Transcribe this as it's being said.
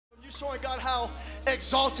showing God how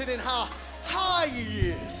exalted and how high He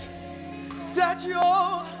is. That you're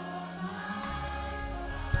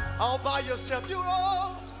all by yourself. You're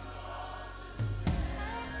all.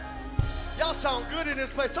 Y'all sound good in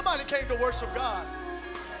this place. Somebody came to worship God.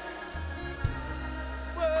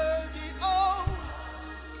 Worthy, all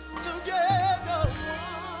together,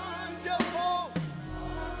 wonderful.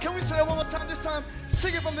 Can we say that one more time? This time,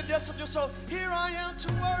 sing it from the depths of your soul. Here I am to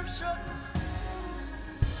worship.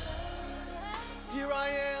 Here I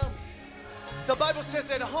am. The Bible says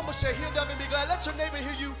that the humble shall hear them and be glad. Let your neighbor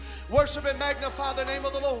hear you worship and magnify the name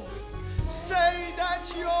of the Lord. Say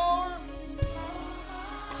that you're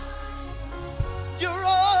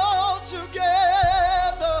all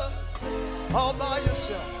together, all by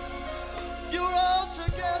yourself. You're all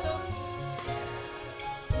together,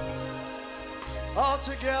 all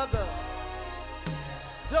together.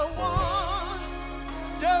 The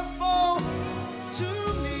wonderful to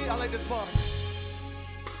me. I like this part.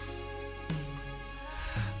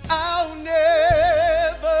 I'll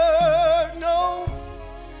never know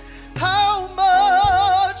how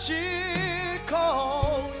much it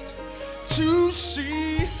cost to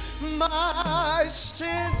see my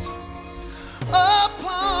sins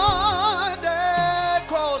upon that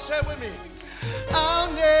cross. Say it with me.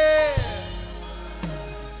 I'll never.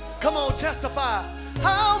 Come on, testify.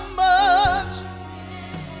 How much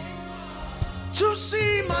to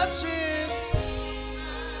see my sins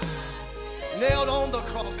nailed on the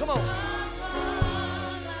cross. Come on.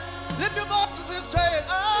 Lift your voices and say it.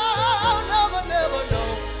 I'll never, never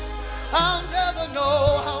know. I'll never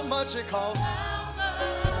know how much it costs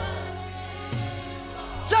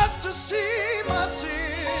just to see my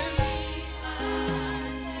sin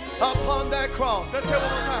upon that cross. Let's say it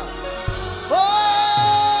one more time.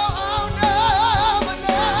 Oh, I'll never,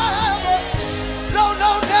 never. No,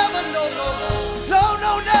 no, never, no, no. No,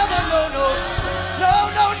 no, never, no, no. No,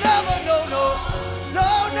 no, never, no, no.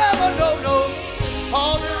 No, never, no, no.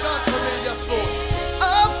 All you've done for me, yes, Lord.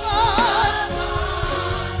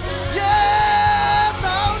 Yes,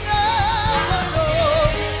 I'll never know.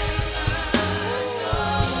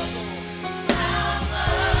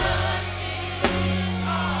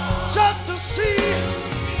 Just to see.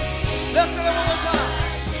 Let's say that one more time.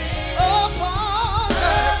 Upon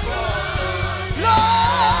that cross,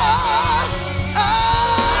 Lord,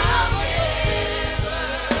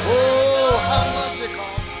 oh, how much it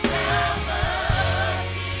costs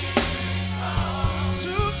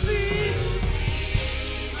to see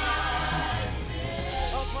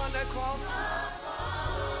upon that cross.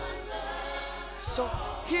 So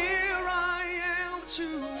here I am to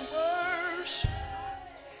worship.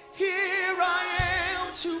 Here I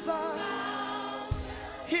am to bow.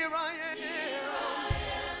 Here I am.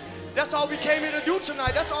 That's all we came here to do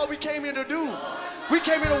tonight. That's all we came here to do. We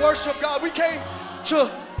came here to worship God. We came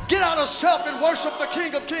to get out of self and worship the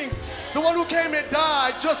King of Kings. The one who came and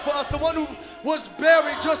died just for us. The one who was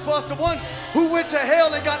buried just for us. The one who went to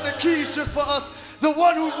hell and got the keys just for us. The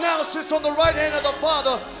one who now sits on the right hand of the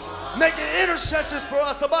Father making intercessions for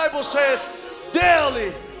us. The Bible says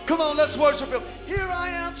daily. Come on, let's worship Him. Here I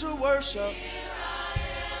am to worship.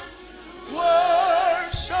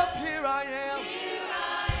 Worship, here I am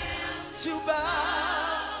to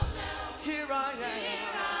bow. Here I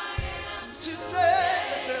am to say.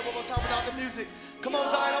 Let's say that one more time without the music. Come on,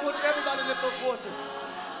 Zion, I want you everybody to lift those voices.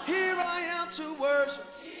 Here I am to worship.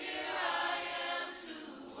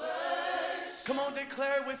 Come on,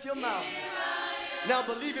 declare it with your mouth. Now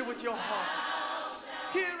believe it with your heart.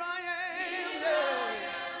 Here I am, yeah.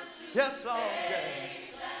 Yes, Lord, yeah.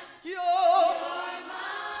 You're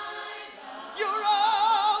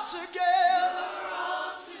all together.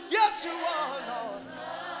 Yes, you are, Lord.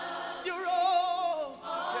 You're all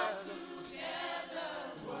together.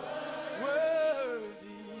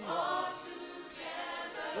 Worthy.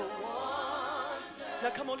 The one.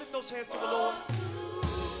 Now come on, lift those hands to the Lord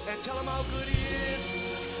and tell Him how good He is.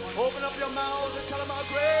 Open up your mouths and tell Him how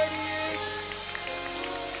great He is.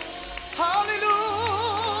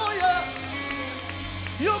 Hallelujah.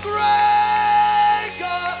 You're great,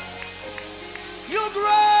 God. You're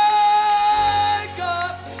great,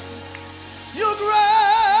 God. You're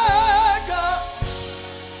great, God.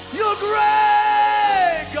 You're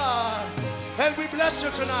great, God. And we bless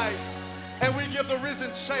You tonight. And we give the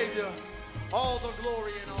risen Savior all the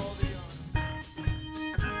glory and all the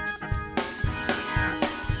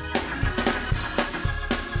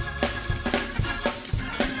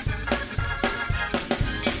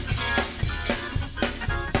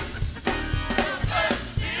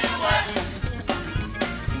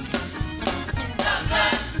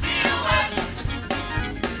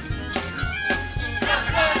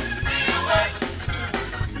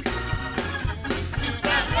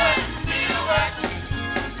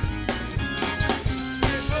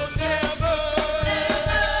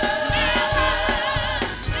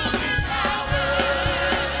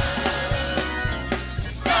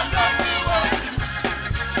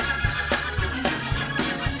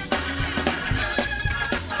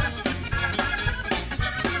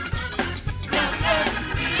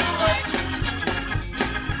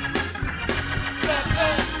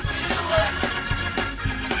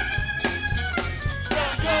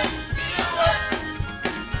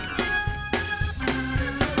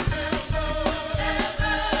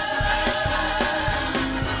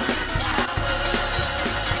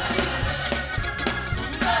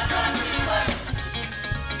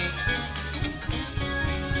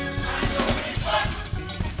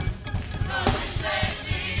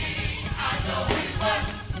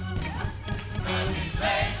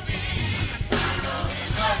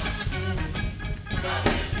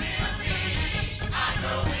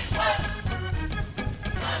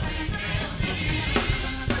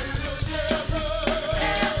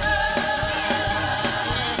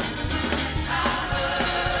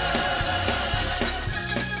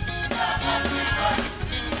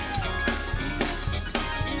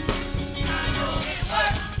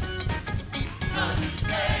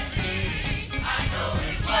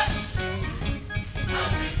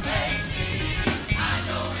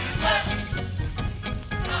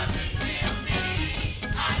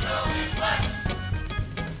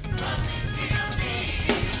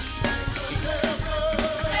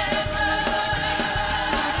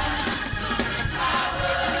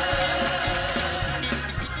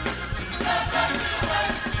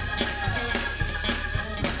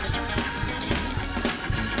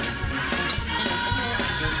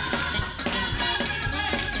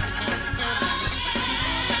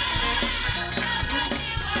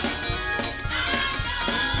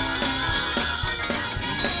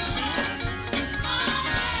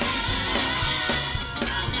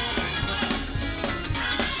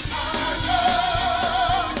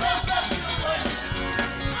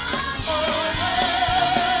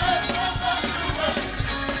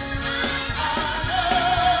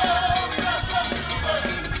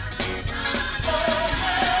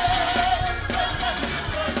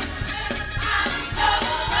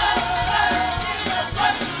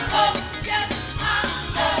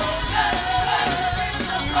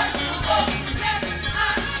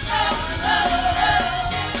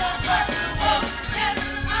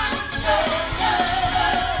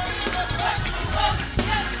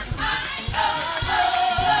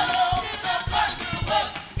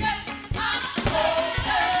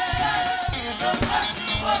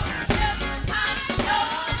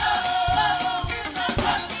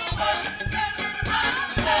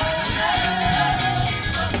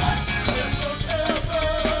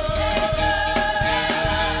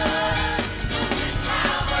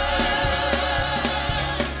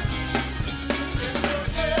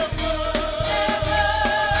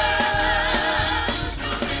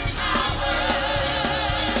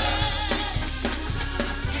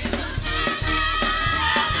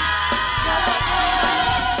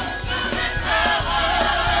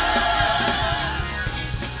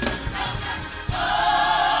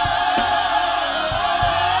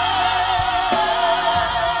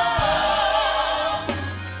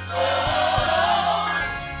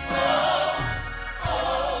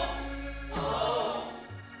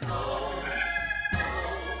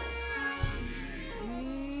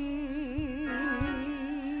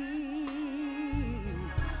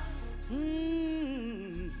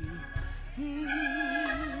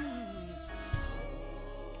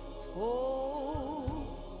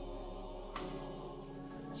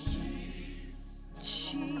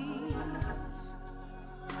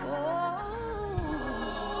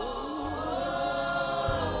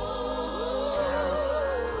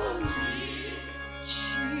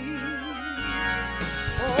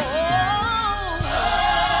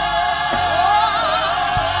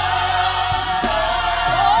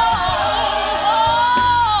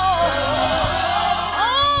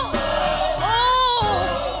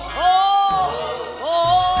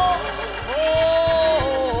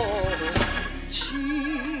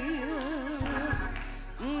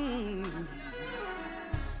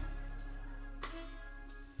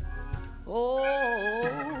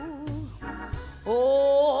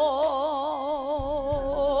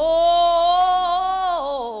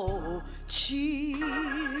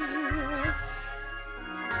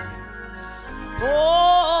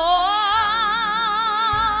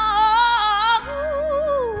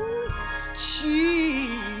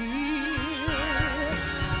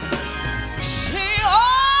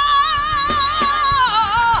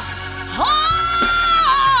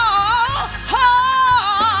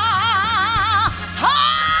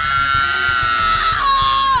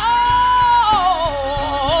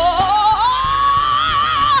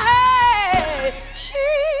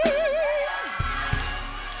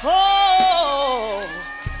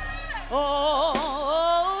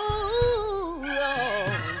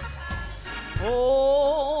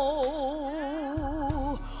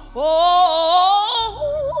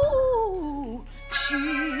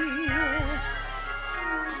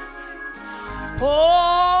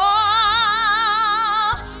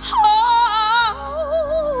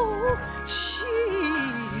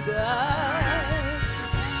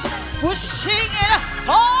We're singing.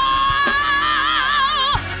 Oh,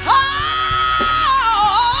 oh,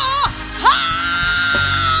 oh,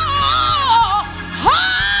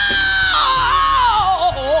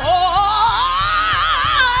 oh,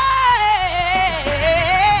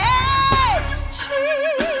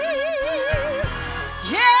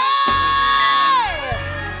 yes,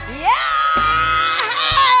 yeah.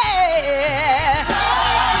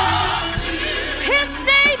 His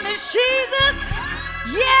name is Jesus.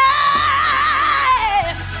 Yes!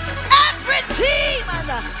 Every demon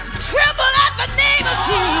tremble at the name of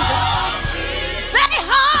Jesus. They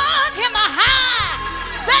hung him high.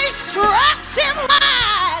 They stretched him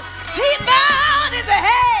wide. He bowed his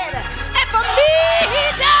head, and for me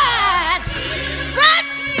he died.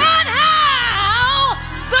 That's not how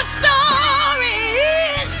the story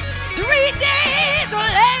is. 3 days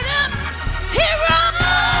later, he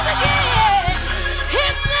rose again.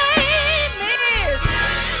 His name is,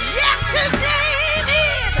 yes, his name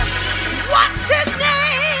is, what's his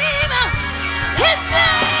name? His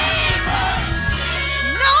name,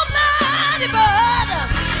 nobody but,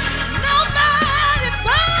 nobody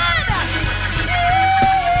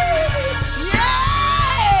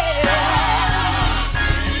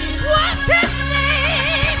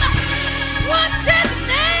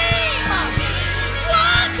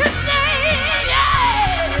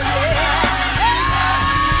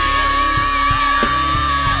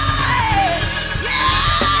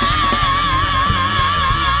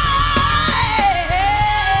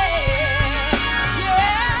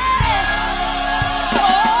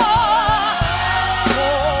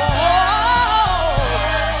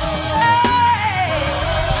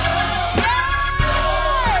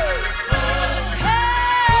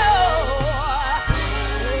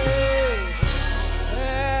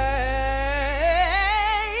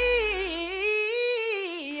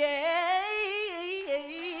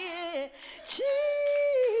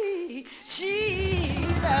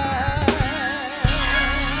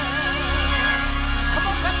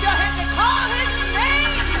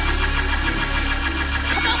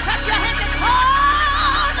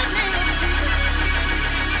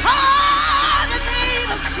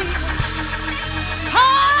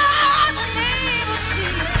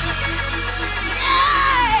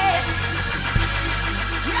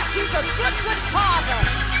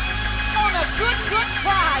good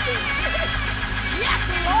Friday. Yes,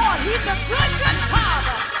 Lord, he's a good, good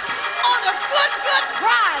Father on a good, good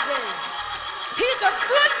Friday. He's a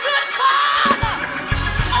good, good Father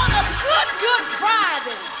on a good, good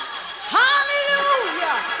Friday.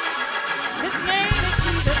 Hallelujah. His name is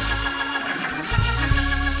Jesus.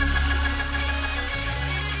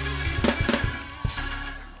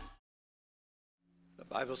 The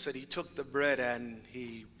Bible said he took the bread and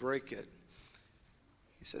he broke it.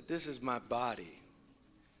 He said, this is my body,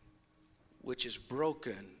 which is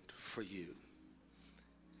broken for you.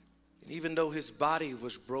 And even though his body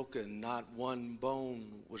was broken, not one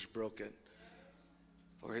bone was broken.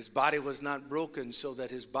 For his body was not broken so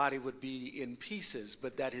that his body would be in pieces,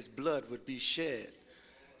 but that his blood would be shed,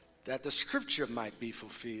 that the scripture might be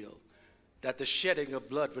fulfilled, that the shedding of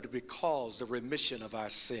blood would be cause the remission of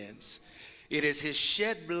our sins. It is his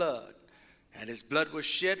shed blood, and his blood was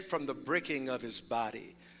shed from the breaking of his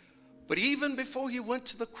body. But even before he went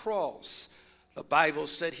to the cross, the Bible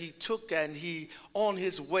said he took and he, on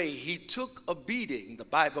his way, he took a beating. The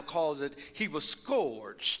Bible calls it, he was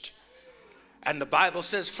scourged. And the Bible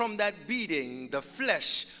says from that beating, the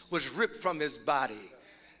flesh was ripped from his body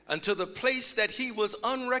unto the place that he was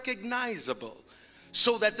unrecognizable,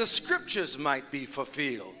 so that the scriptures might be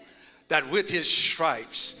fulfilled, that with his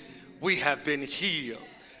stripes we have been healed.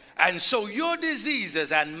 And so your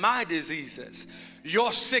diseases and my diseases,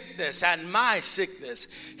 your sickness and my sickness,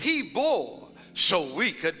 he bore so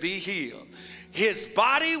we could be healed. His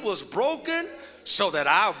body was broken so that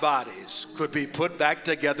our bodies could be put back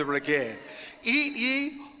together again. Eat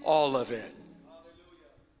ye all of it.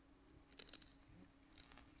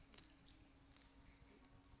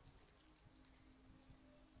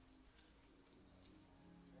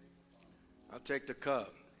 I'll take the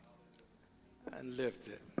cup and lift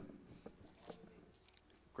it.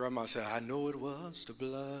 Grandma said, I know it was the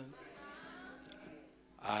blood.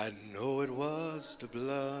 I know it was the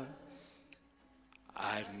blood.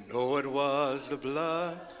 I know it was the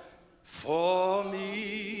blood for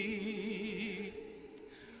me.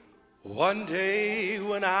 One day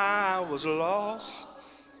when I was lost,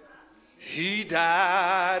 he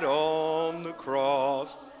died on the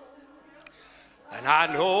cross. And I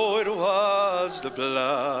know it was the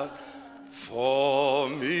blood for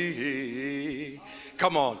me.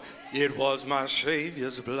 Come on, it was my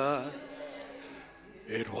Savior's blood.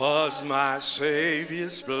 It was my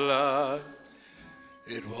Savior's blood.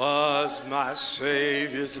 It was my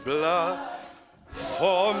Savior's blood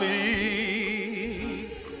for me.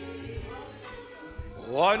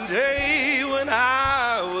 One day when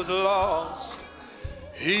I was lost,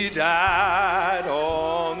 he died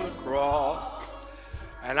on the cross.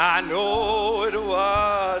 And I know it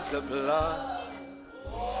was the blood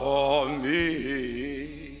for me.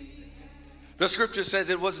 The scripture says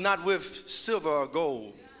it was not with silver or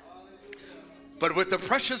gold, but with the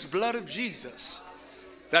precious blood of Jesus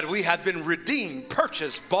that we have been redeemed,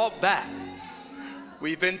 purchased, bought back.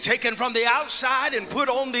 We've been taken from the outside and put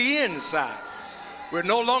on the inside. We're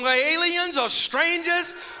no longer aliens or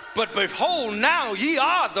strangers, but behold, now ye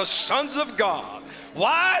are the sons of God.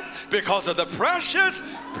 Why? Because of the precious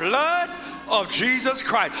blood of Jesus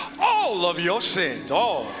Christ. All of your sins,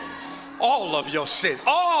 all of your sins,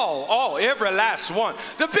 every last one,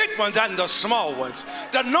 the big ones and the small ones,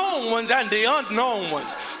 the known ones and the unknown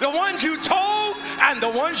ones, the ones you told and the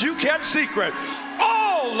ones you kept secret,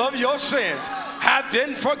 all of your sins have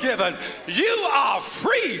been forgiven. You are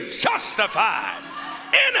free, justified,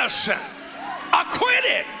 innocent,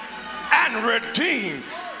 acquitted, and redeemed.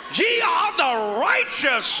 Ye are the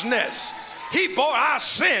righteousness. He bore our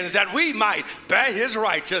sins that we might bear his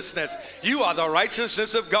righteousness. You are the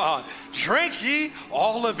righteousness of God. Drink ye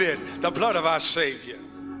all of it, the blood of our Savior.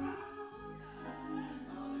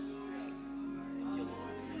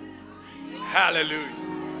 Hallelujah.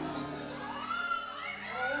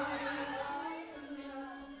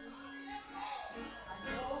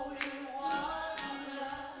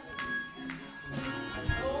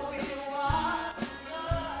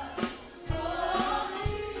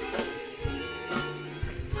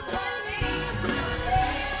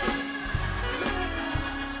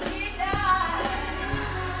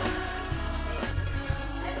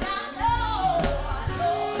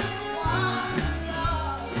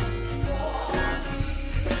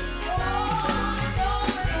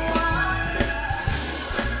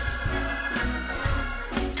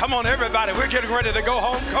 Come on, everybody, we're getting ready to go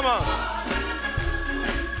home. Come on.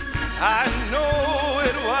 I know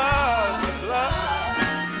it was